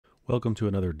Welcome to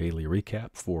another daily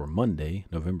recap for Monday,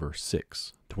 November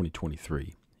 6,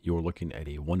 2023. You're looking at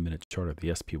a 1-minute chart of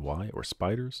the SPY or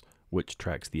spiders, which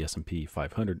tracks the S&P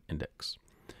 500 index.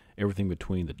 Everything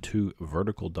between the two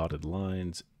vertical dotted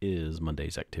lines is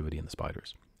Monday's activity in the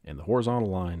spiders, and the horizontal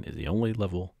line is the only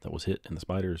level that was hit in the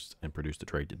spiders and produced a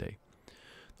trade today.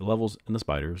 The levels in the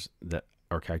spiders that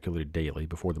are calculated daily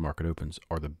before the market opens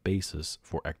are the basis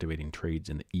for activating trades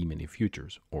in the E-mini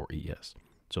futures, or ES.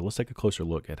 So let's take a closer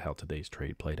look at how today's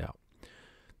trade played out.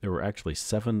 There were actually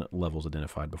 7 levels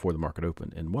identified before the market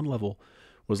opened, and one level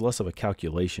was less of a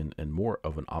calculation and more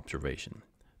of an observation.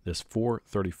 This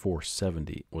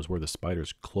 434.70 was where the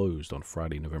spiders closed on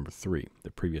Friday, November 3,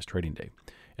 the previous trading day.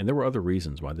 And there were other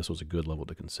reasons why this was a good level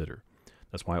to consider.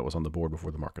 That's why it was on the board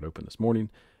before the market opened this morning,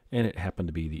 and it happened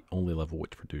to be the only level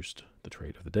which produced the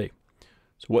trade of the day.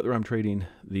 So whether I'm trading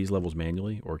these levels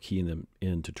manually or keying them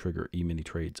in to trigger E-mini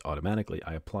trades automatically,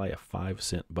 I apply a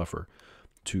 5-cent buffer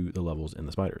to the levels in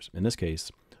the spiders. In this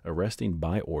case, a resting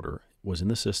buy order was in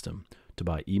the system to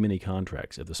buy E-mini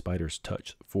contracts if the spiders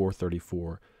touch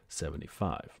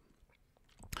 434.75.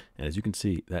 And as you can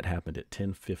see, that happened at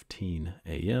 10:15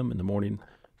 a.m. in the morning.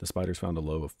 The spiders found a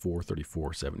low of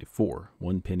 434.74,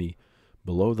 1 penny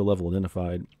below the level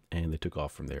identified, and they took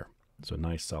off from there. So a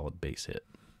nice solid base hit.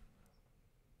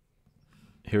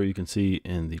 Here you can see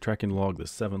in the tracking log the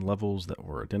 7 levels that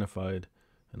were identified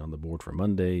and on the board for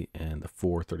Monday, and the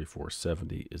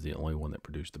 434.70 is the only one that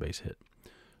produced the base hit.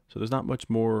 So there's not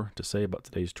much more to say about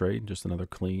today's trade, just another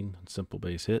clean and simple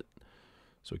base hit.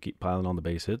 So keep piling on the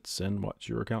base hits and watch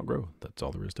your account grow. That's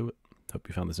all there is to it. Hope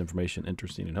you found this information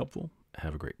interesting and helpful.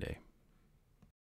 Have a great day.